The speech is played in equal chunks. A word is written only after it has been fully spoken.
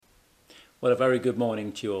Well, a very good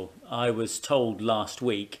morning to you all. I was told last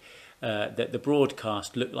week that the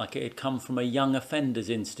broadcast looked like it had come from a Young Offenders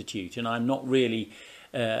Institute, and I'm not really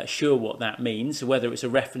sure what that means. Whether it's a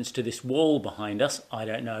reference to this wall behind us, I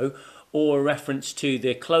don't know, or a reference to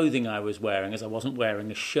the clothing I was wearing, as I wasn't wearing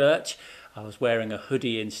a shirt. I was wearing a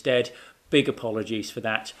hoodie instead. Big apologies for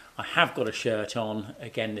that. I have got a shirt on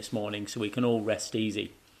again this morning, so we can all rest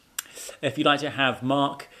easy. If you'd like to have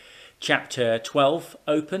Mark chapter 12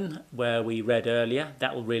 open, where we read earlier,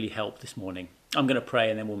 that will really help this morning. I'm going to pray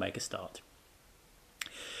and then we'll make a start.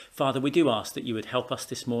 Father, we do ask that you would help us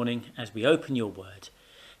this morning as we open your word.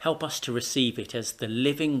 Help us to receive it as the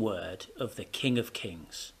living word of the King of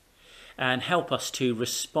Kings. And help us to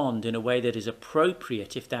respond in a way that is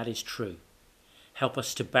appropriate if that is true. Help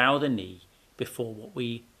us to bow the knee before what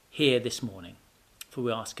we hear this morning. For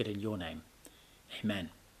we ask it in your name. Amen.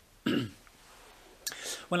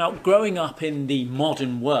 Well, now, growing up in the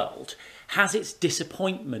modern world has its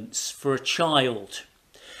disappointments for a child.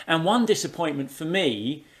 And one disappointment for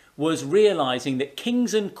me was realising that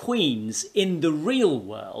kings and queens in the real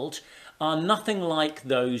world are nothing like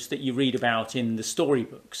those that you read about in the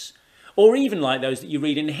storybooks, or even like those that you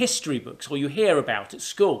read in history books or you hear about at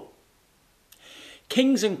school.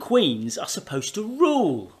 Kings and queens are supposed to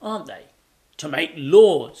rule, aren't they? To make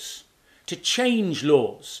laws, to change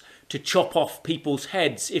laws, to chop off people's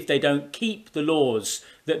heads if they don't keep the laws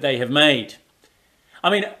that they have made. I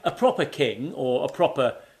mean, a proper king, or a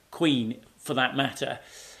proper queen for that matter,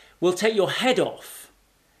 will take your head off,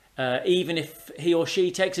 even if he or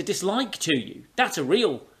she takes a dislike to you. That's a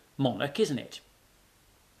real monarch, isn't it?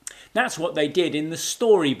 That's what they did in the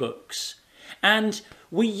storybooks. And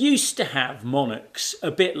we used to have monarchs a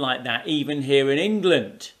bit like that, even here in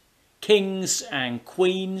England. Kings and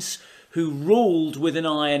queens who ruled with an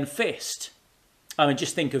iron fist. I mean,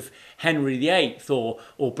 just think of Henry VIII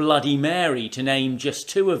or Bloody Mary, to name just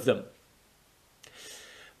two of them.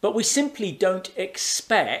 But we simply don't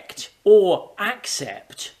expect or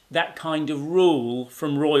accept that kind of rule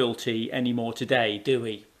from royalty anymore today, do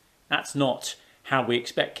we? That's not how we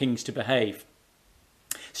expect kings to behave.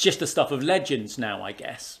 It's just the stuff of legends now, I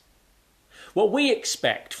guess. What we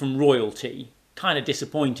expect from royalty, kind of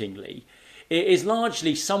disappointingly, is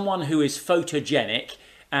largely someone who is photogenic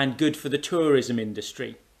and good for the tourism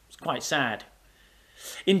industry. It's quite sad.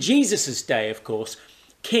 In Jesus' day, of course,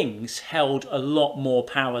 kings held a lot more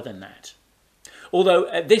power than that. Although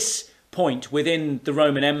at this point within the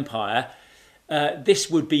Roman Empire, this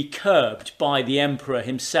would be curbed by the emperor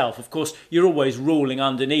himself. Of course, you're always ruling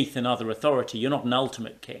underneath another authority. You're not an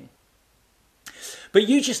ultimate king. But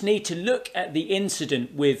you just need to look at the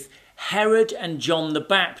incident with Herod and John the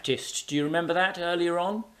Baptist. Do you remember that earlier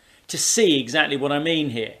on? To see exactly what I mean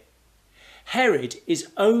here. Herod is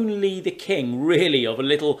only the king, really, of a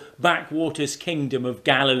little backwaters kingdom of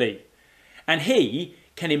Galilee. And he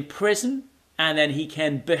can imprison and then he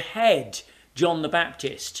can behead John the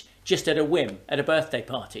Baptist just at a whim, at a birthday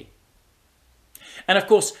party. And of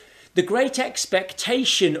course, the great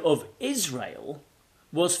expectation of Israel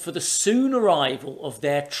was for the soon arrival of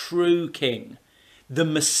their true king, the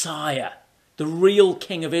Messiah, the real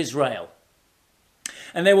King of Israel.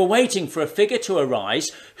 And they were waiting for a figure to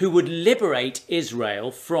arise who would liberate Israel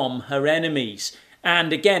from her enemies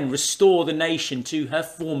and again restore the nation to her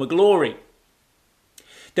former glory.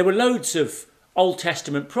 There were loads of Old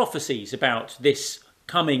Testament prophecies about this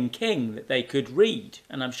coming king that they could read,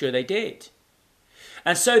 and I'm sure they did.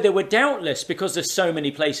 And so there were doubtless, because there's so many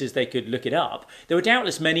places they could look it up, there were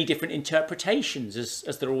doubtless many different interpretations,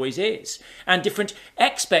 as there always is, and different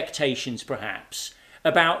expectations perhaps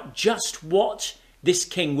about just what this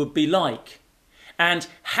king would be like and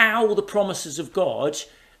how the promises of God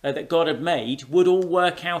that God had made would all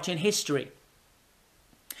work out in history.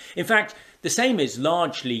 In fact, the same is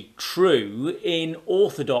largely true in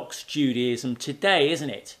Orthodox Judaism today, isn't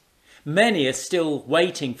it? Many are still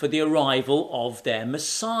waiting for the arrival of their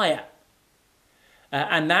Messiah.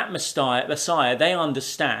 And that Messiah, they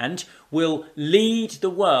understand, will lead the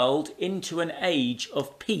world into an age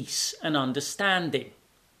of peace and understanding.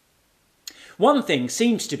 One thing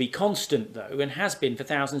seems to be constant, though, and has been for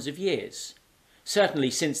thousands of years, certainly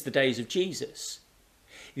since the days of Jesus.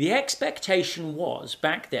 The expectation was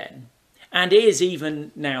back then, and is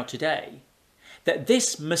even now today, that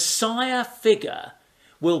this Messiah figure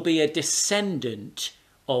will be a descendant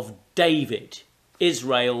of David,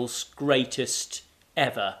 Israel's greatest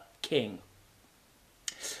ever king.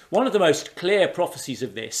 One of the most clear prophecies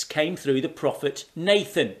of this came through the prophet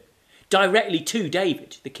Nathan, directly to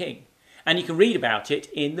David, the king. And you can read about it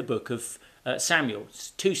in the book of Samuel,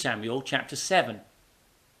 2 Samuel chapter 7.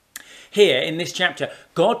 Here in this chapter,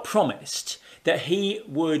 God promised that he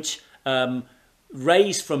would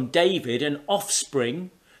raise from David an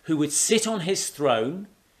offspring who would sit on his throne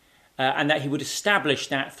and that he would establish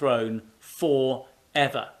that throne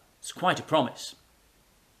forever. It's quite a promise.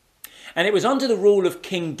 And it was under the rule of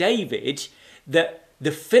King David that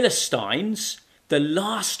the Philistines, the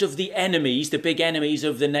last of the enemies, the big enemies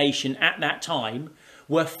of the nation at that time,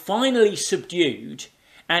 were finally subdued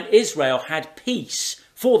and Israel had peace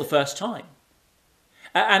for the first time.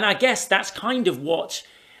 And I guess that's kind of what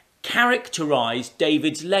characterized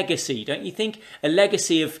David's legacy, don't you think? A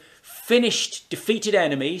legacy of finished, defeated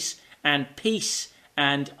enemies and peace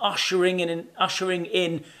and ushering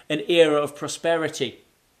in an era of prosperity.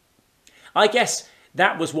 I guess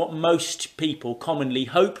that was what most people commonly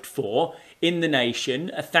hoped for in the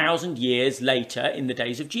nation 1,000 years later in the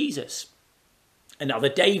days of Jesus. Another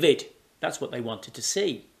David. That's what they wanted to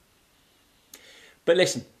see. But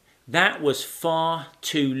listen, that was far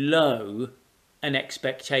too low an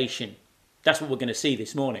expectation. That's what we're going to see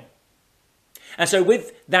this morning. And so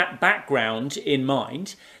with that background in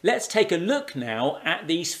mind, let's take a look now at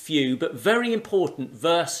these few but very important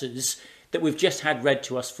verses that we've just had read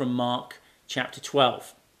to us from Mark chapter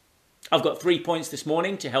 12. I've got 3 points this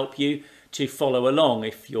morning to help you to follow along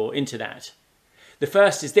if you're into that. The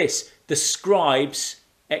first is this: the scribes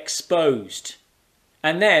exposed.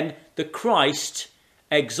 And then the Christ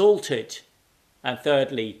exalted. And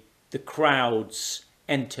thirdly, the crowds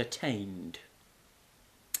entertained.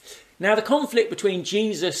 Now, the conflict between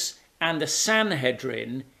Jesus and the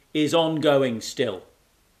Sanhedrin is ongoing still.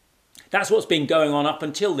 That's what's been going on up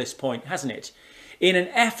until this point, hasn't it? In an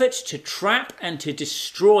effort to trap and to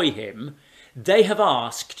destroy him, they have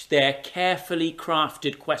asked their carefully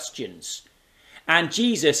crafted questions. And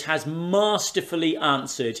Jesus has masterfully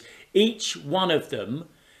answered each one of them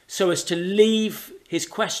so as to leave his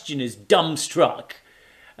questioners dumbstruck.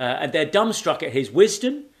 And they're dumbstruck at his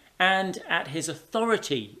wisdom and at his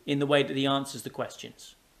authority in the way that he answers the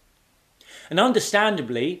questions. And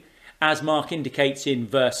understandably, as Mark indicates in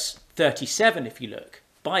verse 37, if you look,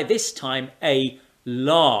 by this time a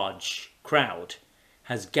large crowd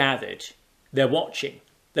has gathered. They're watching.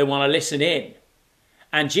 They want to listen in.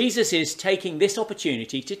 And Jesus is taking this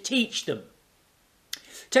opportunity to teach them.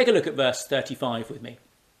 Take a look at verse 35 with me.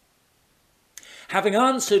 Having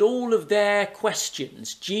answered all of their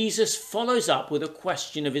questions, Jesus follows up with a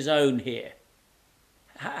question of his own here.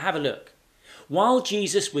 Have a look. While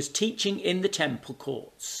Jesus was teaching in the temple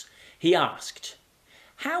courts, he asked,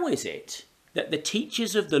 "How is it that the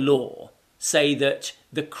teachers of the law say that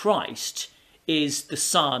the Christ is the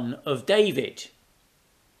son of David?"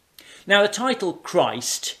 Now, the title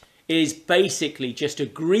Christ is basically just a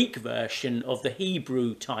Greek version of the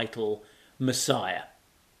Hebrew title Messiah.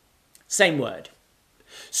 Same word.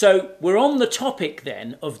 So we're on the topic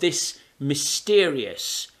then of this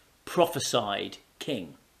mysterious prophesied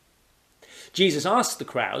king. Jesus asked the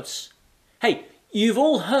crowds, "Hey, you've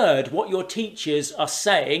all heard what your teachers are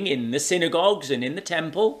saying in the synagogues and in the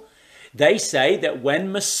temple. They say that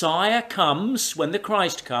when Messiah comes, when the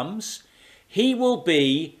Christ comes, he will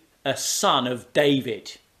be a son of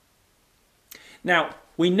David." Now,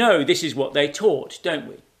 we know this is what they taught, don't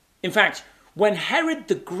we? In fact, when Herod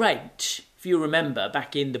the Great, if you remember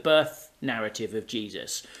back in the birth narrative of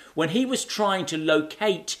Jesus, when he was trying to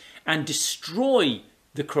locate and destroy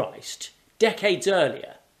the Christ decades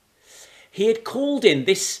earlier, he had called in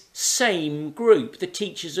this same group, the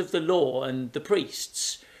teachers of the law and the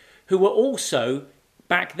priests, who were also,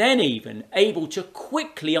 back then even, able to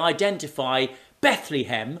quickly identify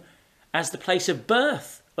Bethlehem as the place of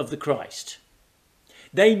birth of the Christ.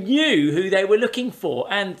 They knew who they were looking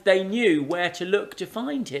for and they knew where to look to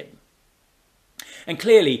find him. And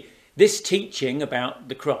clearly, this teaching about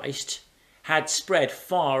the Christ had spread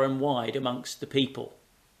far and wide amongst the people.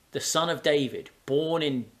 The son of David, born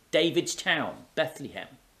in David's town,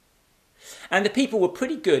 Bethlehem. And the people were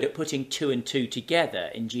pretty good at putting two and two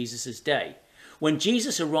together in Jesus' day. When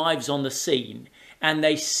Jesus arrives on the scene and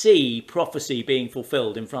they see prophecy being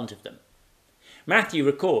fulfilled in front of them. Matthew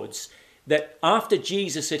records that after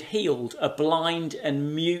Jesus had healed a blind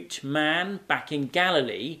and mute man back in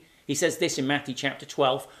Galilee, he says this in Matthew chapter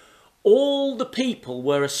 12, all the people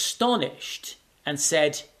were astonished and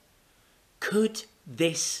said, "Could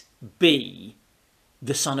this be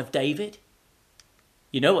the son of David?"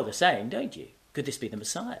 You know what they're saying, don't you? Could this be the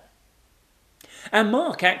Messiah? And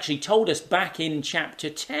Mark actually told us back in chapter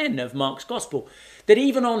 10 of Mark's Gospel that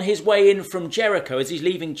even on his way in from Jericho, as he's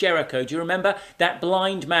leaving Jericho, do you remember that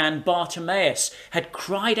blind man Bartimaeus had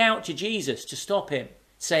cried out to Jesus to stop him,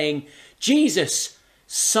 saying, "Jesus,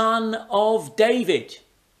 son of David,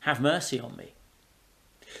 have mercy on me.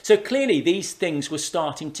 So clearly these things were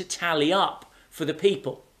starting to tally up for the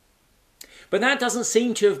people. But that doesn't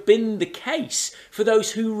seem to have been the case for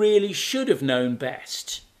those who really should have known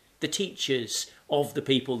best, the teachers of the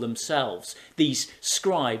people themselves, these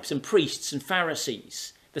scribes and priests and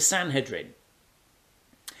Pharisees, the Sanhedrin.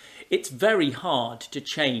 It's very hard to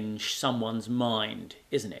change someone's mind,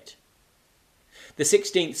 isn't it? The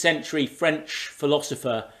 16th century French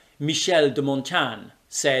philosopher Michel de Montaigne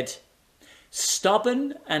said,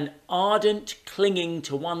 "Stubborn and ardent clinging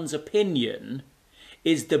to one's opinion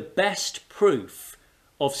is the best proof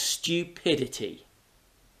of stupidity."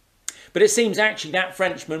 But it seems actually that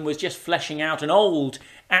Frenchman was just fleshing out an old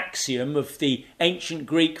axiom of the ancient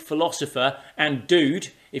Greek philosopher and dude,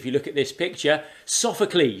 if you look at this picture,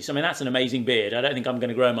 Sophocles. I mean, that's an amazing beard. I don't think I'm going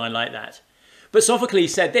to grow mine like that. But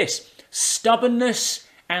Sophocles said this: "Stubbornness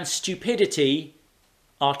and stupidity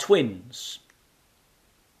are twins."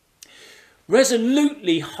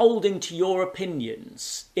 Resolutely holding to your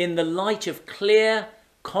opinions in the light of clear,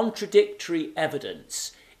 contradictory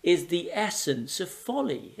evidence is the essence of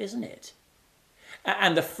folly, isn't it?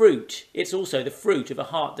 And the fruit, it's also the fruit of a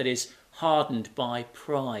heart that is hardened by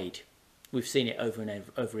pride. We've seen it over and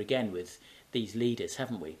over again with these leaders,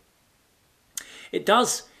 haven't we? It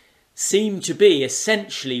does seem to be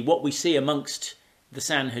essentially what we see amongst the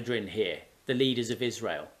Sanhedrin here, the leaders of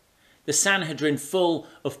Israel. The Sanhedrin full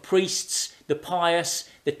of priests, the pious,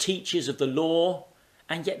 the teachers of the law,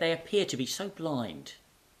 and yet they appear to be so blind.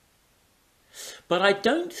 But I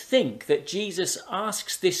don't think that Jesus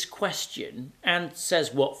asks this question and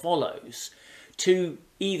says what follows to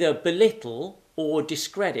either belittle or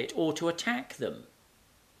discredit or to attack them.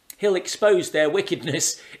 He'll expose their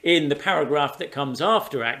wickedness in the paragraph that comes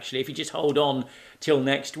after, actually, if you just hold on till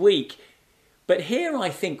next week. But here I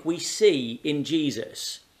think we see in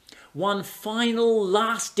Jesus one final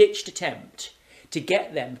last-ditched attempt to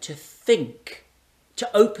get them to think, to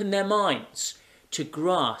open their minds, to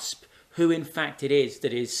grasp who in fact it is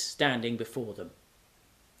that is standing before them.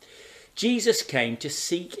 Jesus came to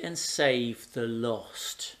seek and save the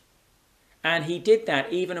lost. And he did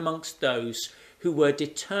that even amongst those who were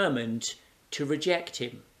determined to reject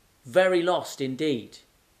him. Very lost indeed.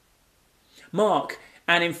 Mark,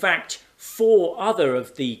 and in fact all four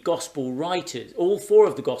of the gospel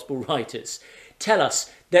writers, tell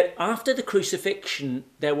us that after the crucifixion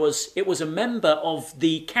it was a member of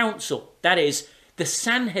the council, that is, the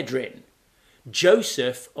Sanhedrin,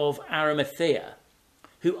 Joseph of Arimathea,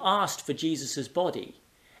 who asked for Jesus' body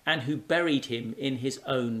and who buried him in his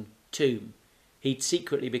own tomb. He'd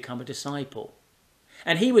secretly become a disciple.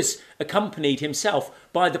 And he was accompanied himself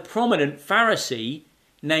by the prominent Pharisee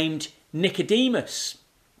named Nicodemus.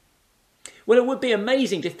 Well, it would be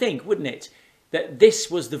amazing to think, wouldn't it, that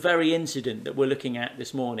this was the very incident that we're looking at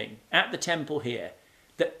this morning at the temple here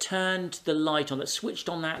that turned the light on, that switched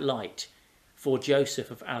on that light for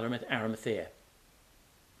Joseph of Arimathea.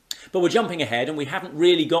 But we're jumping ahead and we haven't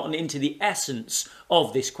really gotten into the essence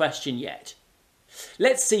of this question yet.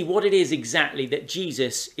 Let's see what it is exactly that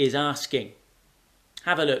Jesus is asking.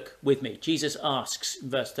 Have a look with me. Jesus asks in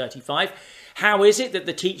verse 35, "How is it that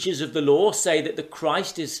the teachers of the law say that the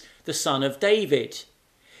Christ is the son of David?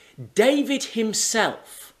 David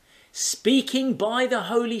himself, speaking by the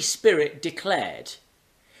Holy Spirit, declared,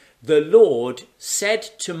 'The Lord said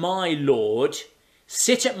to my Lord,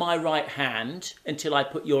 sit at my right hand until I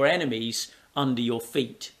put your enemies under your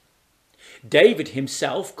feet.' David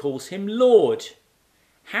himself calls him Lord.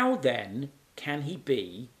 How then can he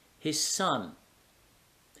be his son?"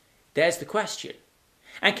 There's the question.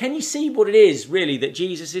 And can you see what it is really that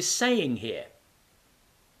Jesus is saying here?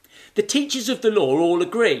 The teachers of the law all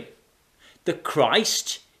agree. The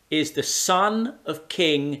Christ is the son of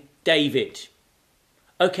King David.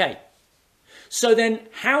 Okay, so then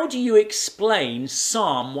how do you explain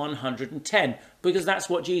Psalm 110? Because that's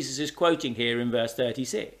what Jesus is quoting here in verse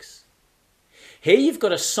 36. Here you've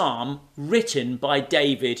got a psalm written by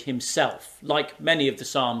David himself, like many of the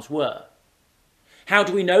psalms were. How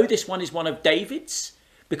do we know this one is one of David's?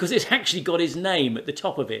 Because it's actually got his name at the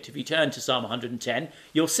top of it. If you turn to Psalm 110,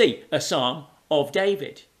 you'll see a psalm of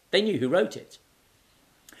David. They knew who wrote it.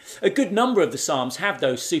 A good number of the psalms have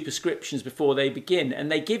those superscriptions before they begin, and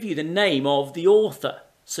they give you the name of the author,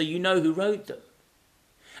 so you know who wrote them.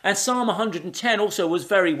 And Psalm 110 also was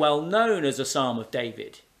very well known as a psalm of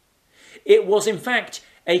David. It was in fact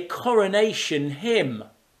a coronation hymn,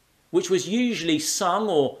 which was usually sung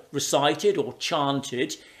or recited or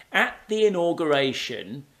chanted at the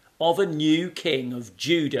inauguration of a new king of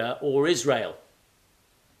Judah or Israel.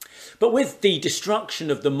 But with the destruction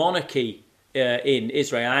of the monarchy in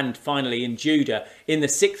Israel and finally in Judah in the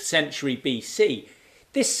 6th century BC,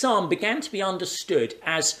 this psalm began to be understood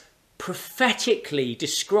as prophetically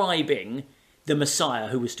describing the Messiah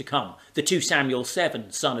who was to come, the 2 Samuel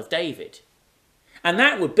 7 son of David. And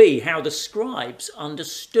that would be how the scribes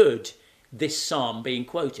understood this psalm being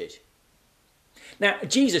quoted. Now,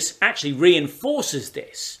 Jesus actually reinforces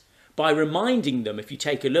this by reminding them, if you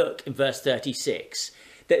take a look in verse 36,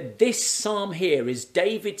 that this psalm here is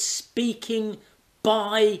David speaking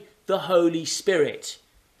by the Holy Spirit,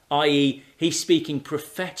 i.e. he's speaking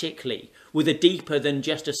prophetically with a deeper than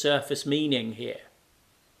just a surface meaning here.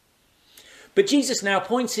 But Jesus now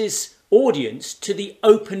points his audience to the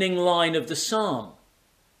opening line of the psalm.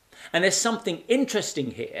 And there's something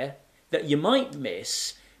interesting here that you might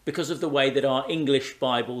miss because of the way that our English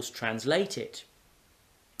Bibles translate it.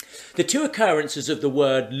 The two occurrences of the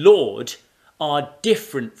word Lord are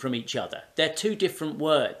different from each other. They're two different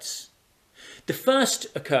words. The first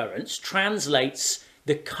occurrence translates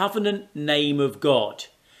the covenant name of God,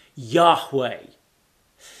 Yahweh.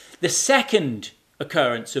 The second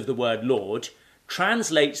occurrence of the word Lord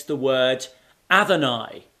translates the word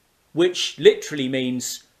Adonai, which literally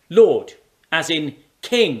means Lord, as in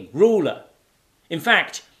king, ruler. In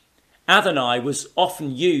fact, Adonai was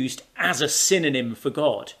often used as a synonym for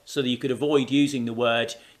God, so that you could avoid using the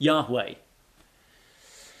word Yahweh.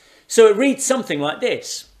 So it reads something like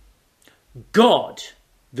this: God,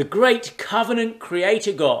 the great covenant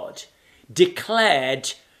creator God,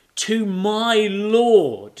 declared to my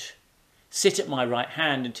Lord, sit at my right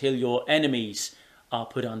hand until your enemies are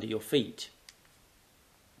put under your feet.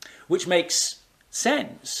 Which makes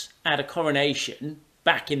sense at a coronation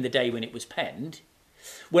back in the day when it was penned,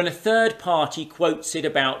 when a third party quotes it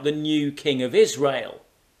about the new king of Israel.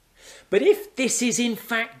 But if this is in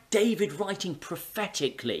fact David writing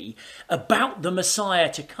prophetically about the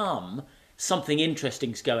Messiah to come, something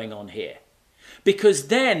interesting is going on here. Because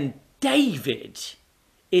then David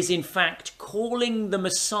is in fact calling the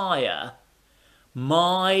Messiah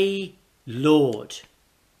my Lord.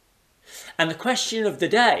 And the question of the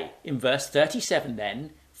day in verse 37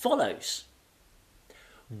 then follows.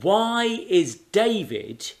 Why is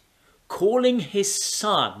David calling his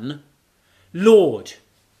son Lord?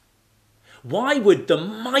 Why would the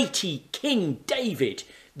mighty King David,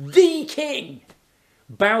 the king,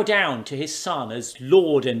 bow down to his son as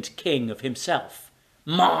Lord and King of himself?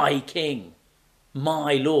 My King,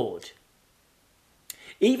 my Lord.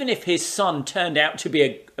 Even if his son turned out to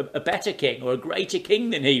be a better king or a greater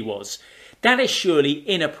king than he was, that is surely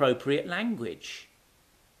inappropriate language.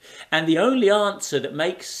 And the only answer that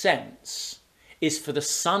makes sense is for the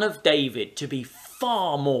son of David to be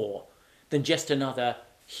far more than just another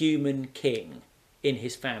human king in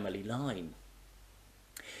his family line.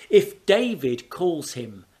 If David calls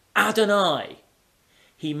him Adonai,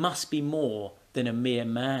 he must be more than a mere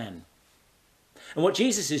man. And what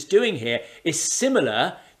Jesus is doing here is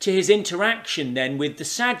similar to his interaction then with the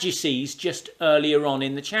Sadducees just earlier on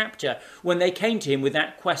in the chapter, when they came to him with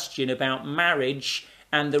that question about marriage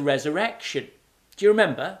and the resurrection. Do you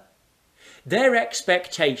remember? Their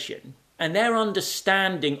expectation and their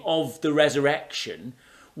understanding of the resurrection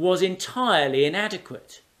was entirely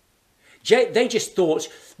inadequate. They just thought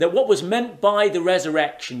that what was meant by the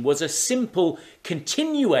resurrection was a simple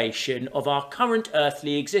continuation of our current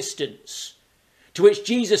earthly existence. To which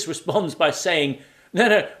Jesus responds by saying,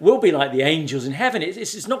 no, we'll be like the angels in heaven.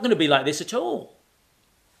 It's not going to be like this at all.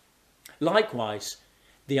 Likewise,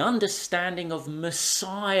 the understanding of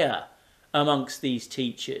Messiah amongst these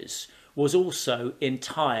teachers was also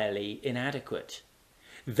entirely inadequate.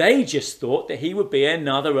 They just thought that he would be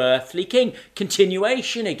another earthly king,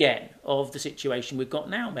 continuation again of the situation we've got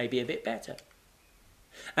now, maybe a bit better.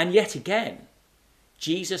 And yet again,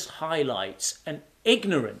 Jesus highlights an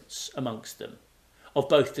ignorance amongst them of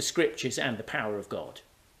both the scriptures and the power of God.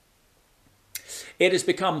 It has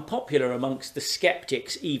become popular amongst the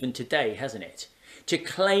skeptics even today, hasn't it, to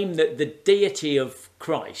claim that the deity of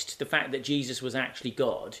Christ, the fact that Jesus was actually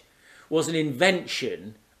God, was an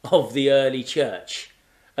invention of the early church.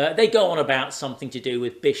 They go on about something to do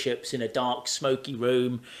with bishops in a dark, smoky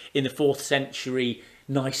room in the 4th century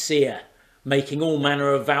Nicaea, making all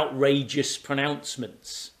manner of outrageous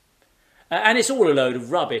pronouncements. And it's all a load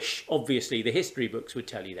of rubbish. Obviously, the history books would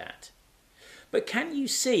tell you that. But can you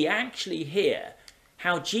see actually here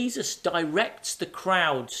how Jesus directs the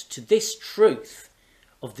crowds to this truth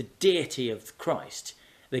of the deity of Christ,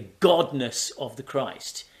 the godness of the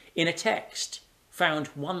Christ, in a text found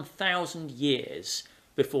 1,000 years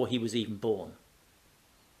before he was even born?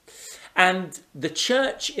 And the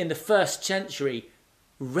church in the 1st century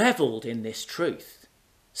revelled in this truth.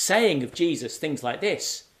 saying of Jesus things like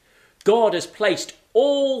this: God has placed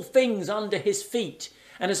all things under his feet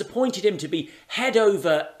and has appointed him to be head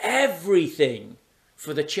over everything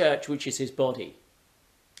for the church, which is his body.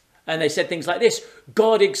 And they said things like this: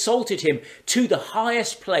 God exalted him to the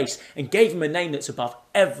highest place and gave him a name that's above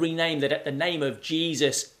every name, that at the name of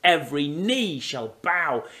Jesus every knee shall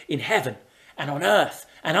bow in heaven and on earth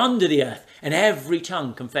and under the earth, and every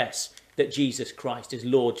tongue confess that Jesus Christ is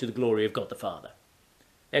Lord, to the glory of God the Father.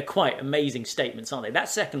 They're quite amazing statements, aren't they? That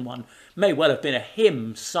second one may well have been a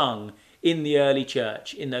hymn sung in the early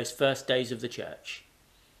church, in those first days of the church.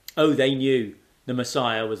 Oh, they knew the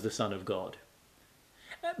Messiah was the Son of God.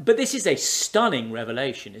 But this is a stunning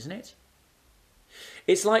revelation, isn't it?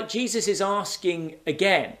 It's like Jesus is asking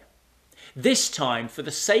again, this time for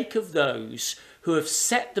the sake of those who have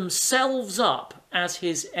set themselves up as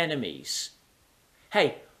his enemies.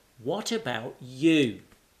 Hey, what about you?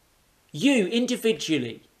 You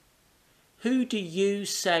individually. Who do you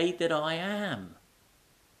say that I am?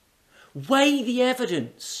 Weigh the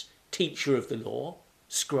evidence, teacher of the law,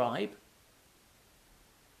 scribe.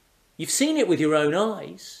 You've seen it with your own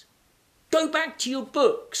eyes. Go back to your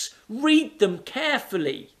books, read them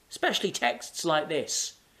carefully, especially texts like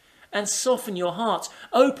this, and soften your hearts,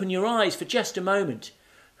 open your eyes for just a moment.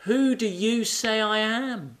 Who do you say I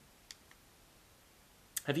am?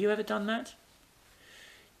 Have you ever done that?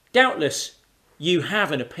 Doubtless you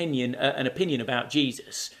have an opinion about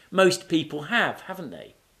Jesus. Most people have, haven't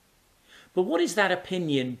they? But what is that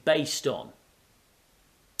opinion based on?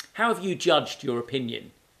 How have you judged your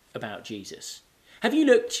opinion about Jesus? Have you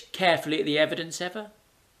looked carefully at the evidence ever?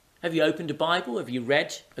 Have you opened a Bible? Have you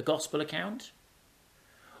read a gospel account?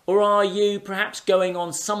 Or are you perhaps going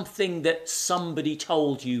on something that somebody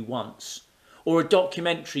told you once, or a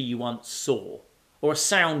documentary you once saw, or a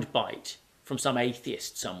soundbite from some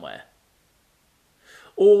atheist somewhere?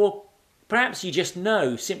 Or perhaps you just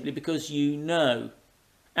know simply because you know,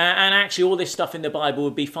 and actually all this stuff in the Bible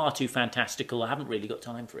would be far too fantastical. I haven't really got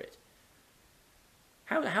time for it.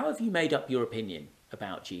 How have you made up your opinion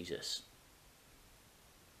about Jesus?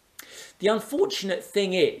 The unfortunate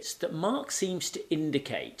thing is that Mark seems to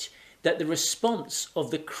indicate that the response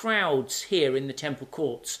of the crowds here in the temple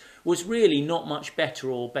courts was really not much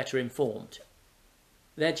better or better informed.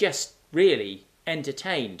 They're just really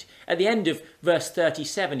entertained. At the end of verse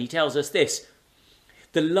 37, he tells us this: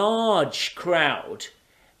 the large crowd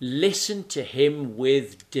listened to him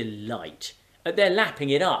with delight. They're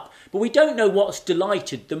lapping it up. But we don't know what's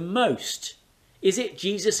delighted them most. Is it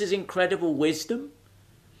Jesus' incredible wisdom?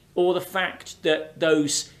 Or the fact that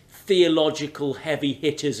those theological heavy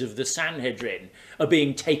hitters of the Sanhedrin are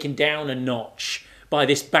being taken down a notch by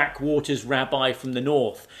this backwaters rabbi from the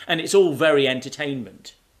north, and it's all very entertaining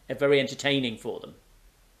for them?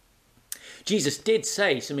 Jesus did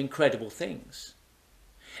say some incredible things.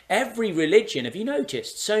 Every religion, have you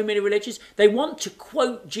noticed, so many religions, they want to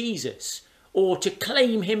quote Jesus or to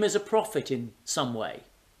claim him as a prophet in some way.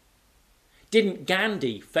 Didn't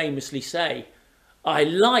Gandhi famously say, "I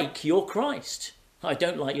like your Christ. I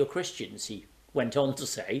don't like your Christians," he went on to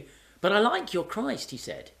say, "but I like your Christ," he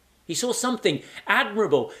said. He saw something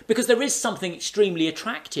admirable, because there is something extremely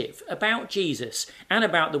attractive about Jesus and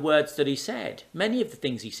about the words that he said. Many of the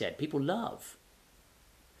things he said, people love.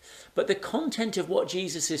 But the content of what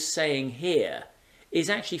Jesus is saying here is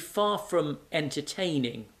actually far from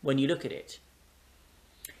entertaining when you look at it.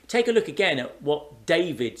 Take a look again at what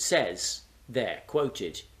David says there,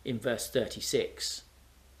 quoted in verse 36.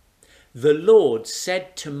 The Lord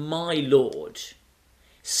said to my Lord,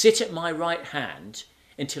 sit at my right hand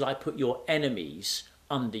until I put your enemies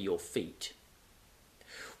under your feet.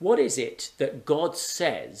 What is it that God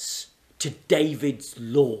says to David's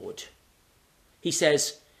Lord? He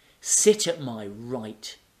says, sit at my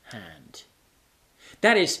right hand.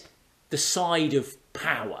 That is the side of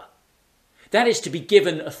power. That is to be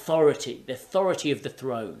given authority, the authority of the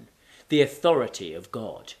throne, the authority of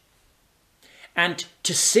God. And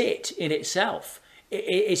to sit in itself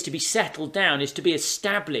is to be settled down, is to be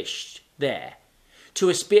established there,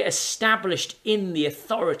 to be established in the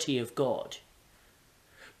authority of God.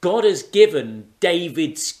 God has given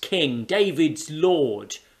David's king, David's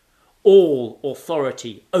Lord, all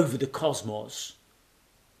authority over the cosmos.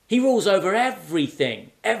 He rules over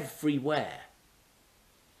everything, everywhere.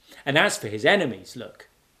 And as for his enemies, look,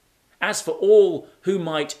 as for all who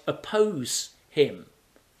might oppose him,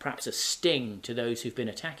 perhaps a sting to those who've been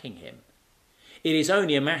attacking him, it is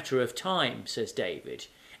only a matter of time, says David,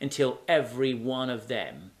 until every one of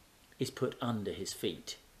them is put under his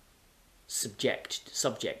feet,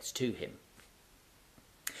 subject to him.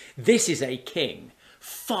 This is a king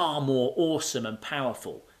far more awesome and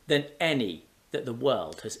powerful than any that the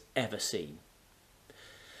world has ever seen.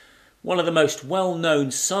 One of the most well-known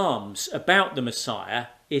psalms about the Messiah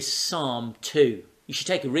is Psalm 2. You should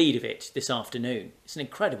take a read of it this afternoon. It's an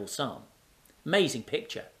incredible psalm. Amazing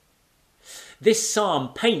picture. This psalm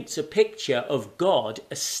paints a picture of God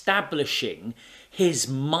establishing his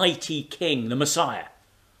mighty king, the Messiah,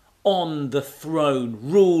 on the throne,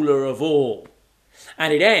 ruler of all.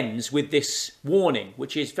 And it ends with this warning,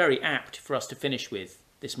 which is very apt for us to finish with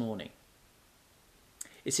this morning.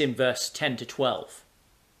 It's in verse 10 to 12.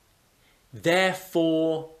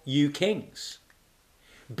 Therefore, you kings,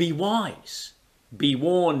 be wise, be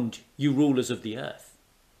warned, you rulers of the earth.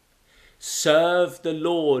 Serve the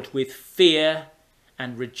Lord with fear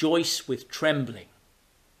and rejoice with trembling.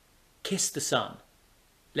 Kiss the Son,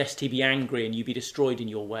 lest he be angry and you be destroyed in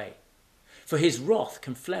your way. For his wrath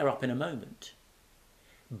can flare up in a moment.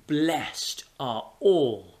 Blessed are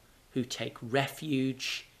all who take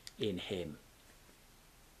refuge in him.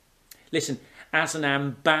 Listen, as an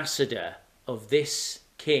ambassador of this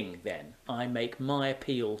king, then, I make my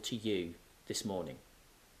appeal to you this morning.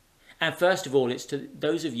 And first of all, it's to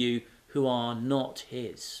those of you who are not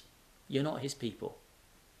his. You're not his people.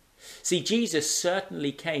 See, Jesus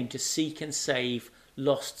certainly came to seek and save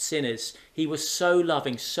lost sinners. He was so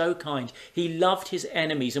loving, so kind. He loved his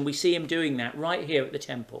enemies, and we see him doing that right here at the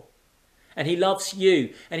temple. And he loves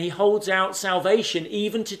you, and he holds out salvation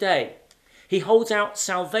even today. He holds out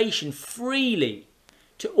salvation freely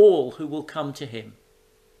to all who will come to him.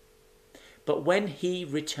 But when he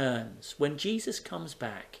returns, when Jesus comes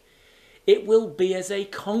back, it will be as a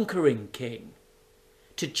conquering king,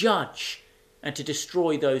 to judge and to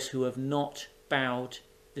destroy those who have not bowed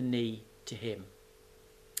the knee to him.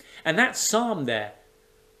 And that psalm there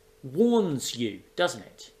warns you, doesn't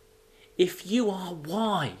it? If you are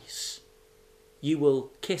wise, you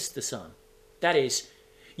will kiss the Son. That is,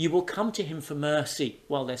 you will come to him for mercy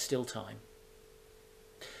while there's still time.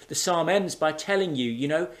 The psalm ends by telling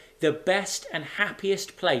you, the best and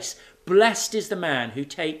happiest place, blessed is the man who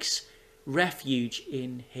takes refuge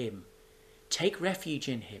in him. Take refuge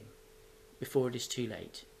in him before it is too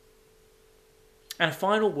late. And a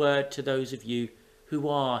final word to those of you who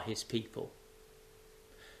are his people.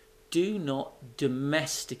 Do not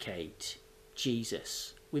domesticate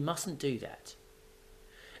Jesus. We mustn't do that.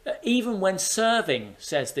 Even when serving,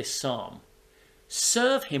 says this psalm,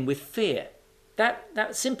 serve him with fear.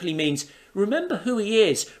 That simply means remember who he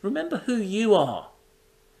is. Remember who you are.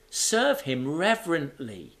 Serve him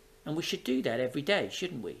reverently. And we should do that every day,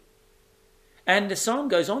 shouldn't we? And the psalm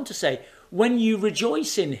goes on to say, when you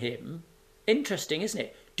rejoice in him, interesting, isn't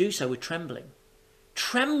it? Do so with trembling.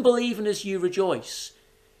 Tremble even as you rejoice.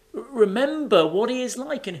 Remember what he is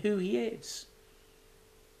like and who he is.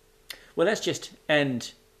 Well, let's just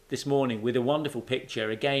end this morning with a wonderful picture,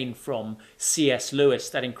 again from C.S. Lewis,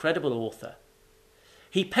 that incredible author.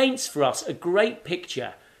 He paints for us a great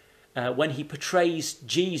picture when he portrays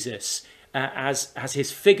Jesus as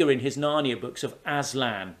his figure in his Narnia books of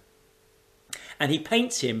Aslan. And he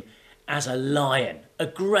paints him as a lion, a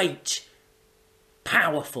great,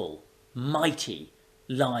 powerful, mighty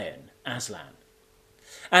lion, Aslan.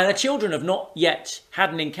 And the children have not yet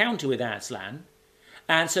had an encounter with Aslan.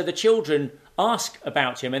 And so the children ask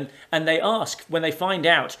about him, and they ask, when they find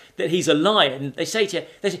out that he's a lion, they say,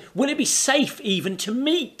 will it be safe even to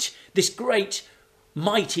meet this great,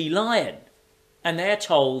 mighty lion? And they're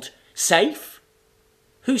told, safe?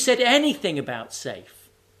 Who said anything about safe?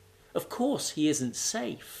 Of course he isn't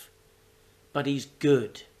safe, but he's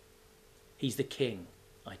good. He's the king,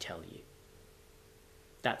 I tell you.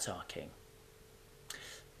 That's our king.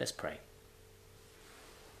 Let's pray.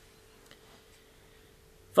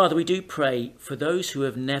 Father, we do pray for those who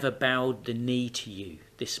have never bowed the knee to you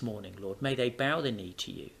this morning, Lord. May they bow the knee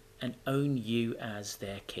to you and own you as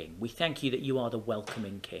their king. We thank you that you are the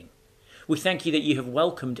welcoming king. We thank you that you have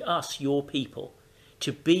welcomed us, your people,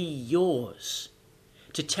 to be yours,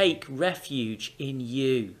 to take refuge in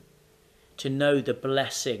you, to know the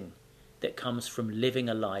blessing that comes from living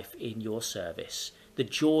a life in your service, the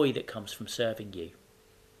joy that comes from serving you.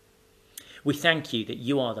 We thank you that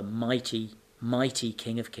you are the mighty, mighty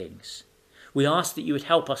King of Kings. We ask that you would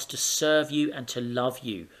help us to serve you and to love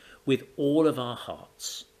you with all of our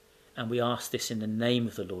hearts. And we ask this in the name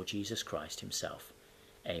of the Lord Jesus Christ himself.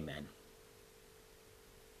 Amen.